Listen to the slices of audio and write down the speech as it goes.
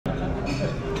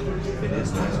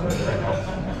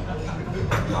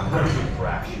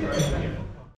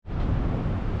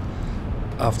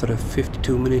After a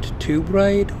 52-minute tube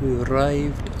ride, we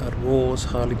arrived at Wars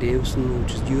Harley Davidson,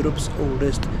 which is Europe's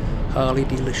oldest Harley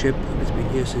dealership and it's been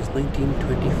here since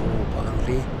 1924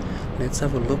 apparently. Let's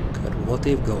have a look at what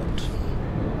they've got.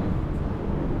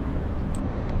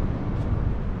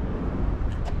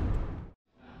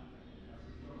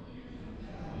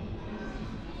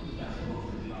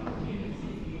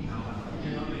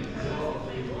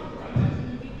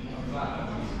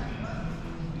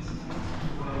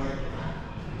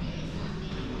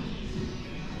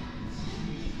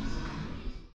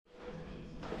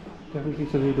 Definitely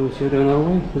some of those here down our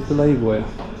way. There's the live wire.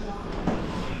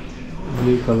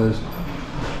 New colours.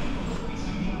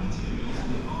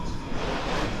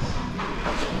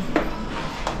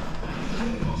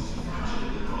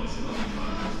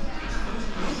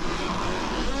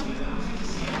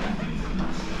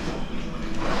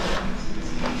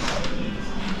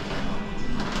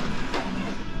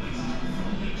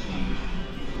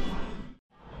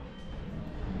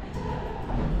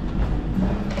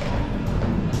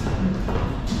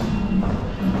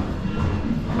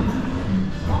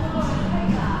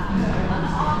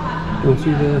 Don't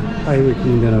see the highway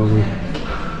coming down over here.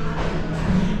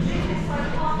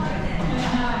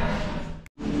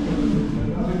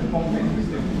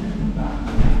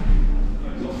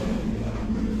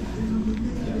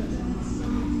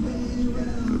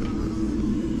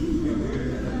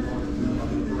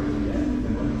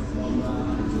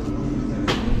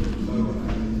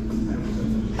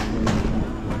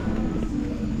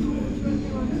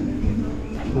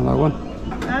 That one?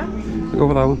 Huh? Go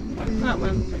for that one. That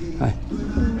one? Aye.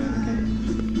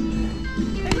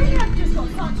 They really have just got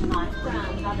such a nice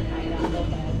brand, haven't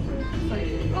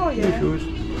they? Oh yeah. Shoes.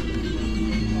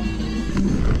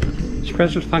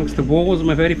 Special thanks to Wars on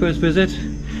my very first visit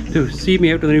to see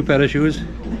me out with a new pair of shoes,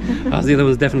 as the other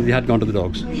ones definitely had gone to the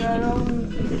dogs. Oh really?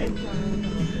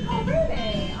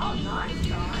 Oh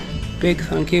nice. Big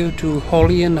thank you to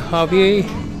Harley and Javier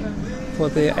for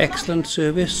their excellent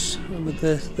service with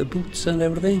the boots and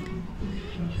everything.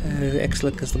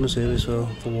 Excellent customer service for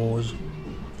Wars.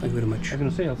 Thank you very much. I'm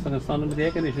going to say, I'll stand under the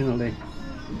air conditioning all day.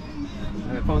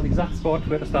 I found the exact spot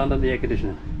where to stand under the air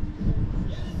conditioning.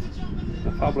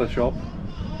 A fabulous shop.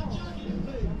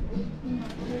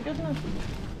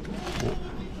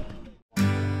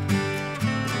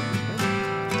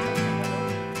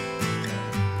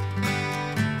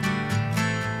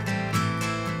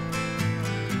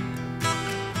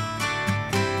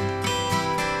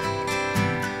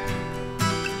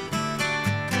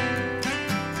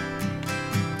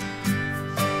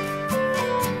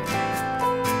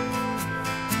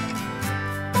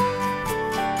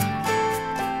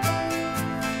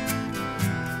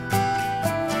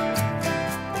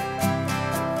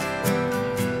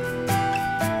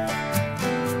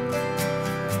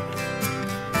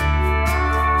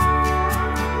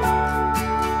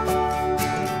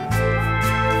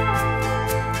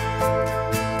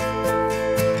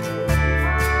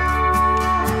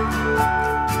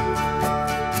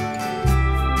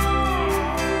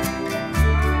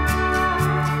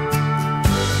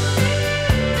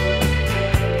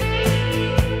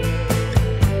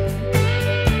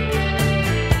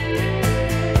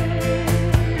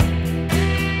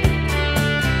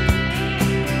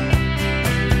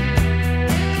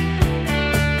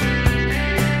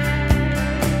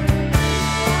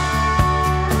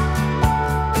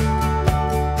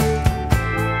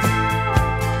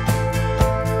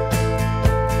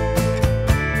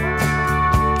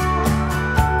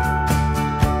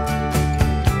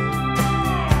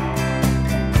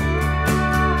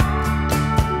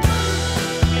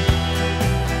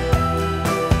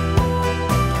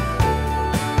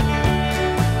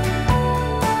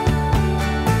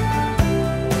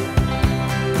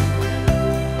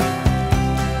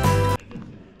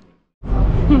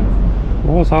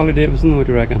 What's Harley Davidson, what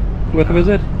do you reckon? Worth a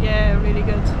visit? Yeah, really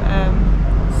good.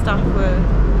 Staff were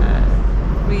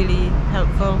really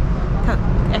helpful.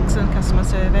 Excellent customer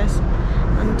service.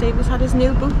 And David's had his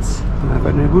new boots. I've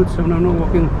got new boots, so I'm not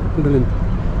walking to the limb.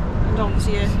 And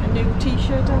obviously a new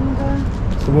t-shirt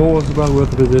and... The Wars is well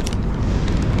worth a visit.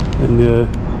 And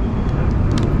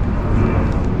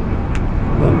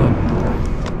London.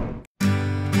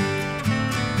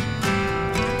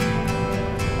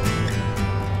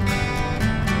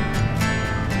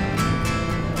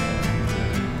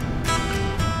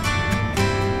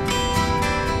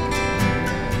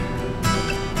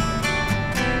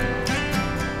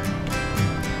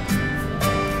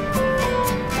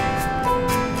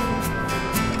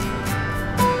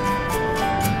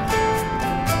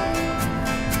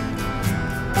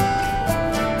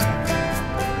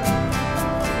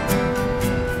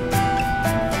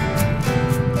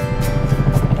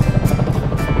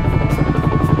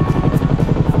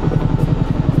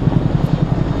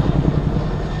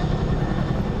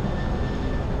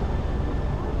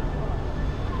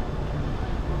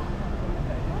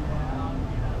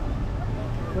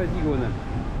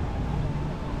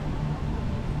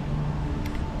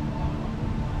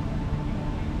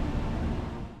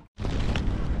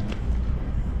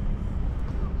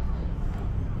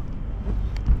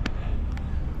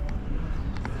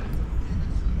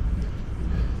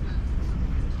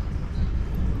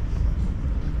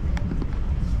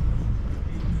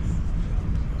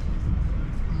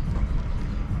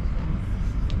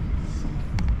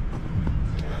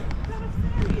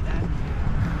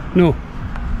 No.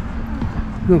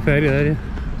 No ferry there, yeah.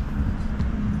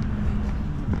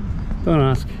 Don't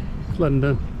ask. It's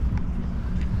London.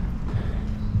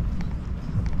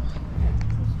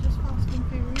 It's just Fast and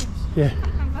Furious. Yeah.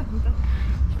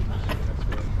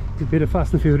 A bit of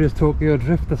Fast and Furious Tokyo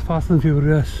Drift, that's Fast and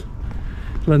Furious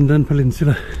London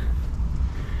Peninsula.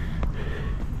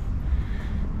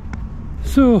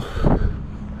 So,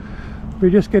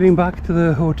 we're just getting back to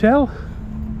the hotel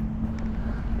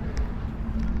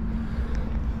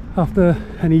after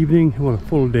an evening, well, a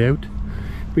full day out.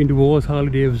 Been to Wars,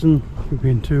 Harley Davidson, we've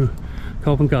been to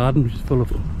Covent Garden, which is full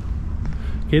of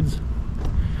kids.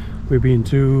 We've been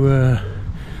to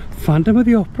Phantom of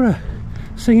the Opera.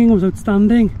 Singing was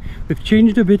outstanding. We've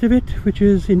changed a bit of it, which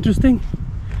is interesting.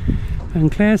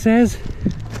 And Claire says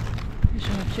You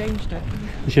shouldn't have changed it.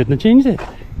 you shouldn't have changed it.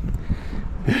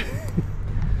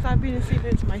 So I've been to see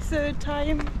this my third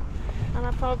time, and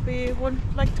I probably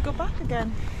wouldn't like to go back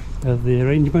again. The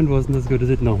arrangement wasn't as good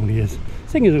as it normally is.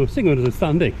 Singing was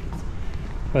outstanding.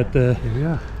 But here we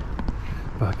are,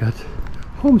 back at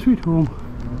Home Sweet Home,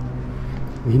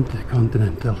 the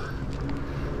Intercontinental.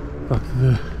 Back to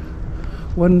the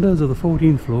wonders of the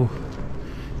 14th floor.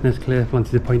 And as Claire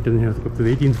fancies a point in here, to go up to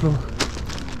the 18th floor.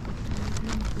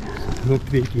 Go up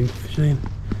to the 18th, Shane.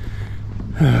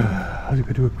 I'll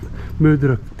go to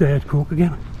murder a Diet Coke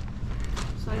again.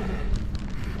 Cider.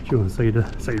 She wants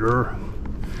cider.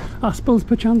 Aspels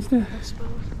perchance there. I suppose.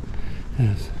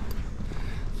 Yes.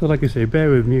 So like I say, bear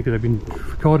with me because I've been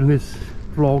recording this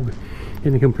vlog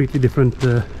in a completely different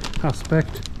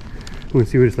aspect. We'll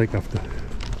see what it's like after.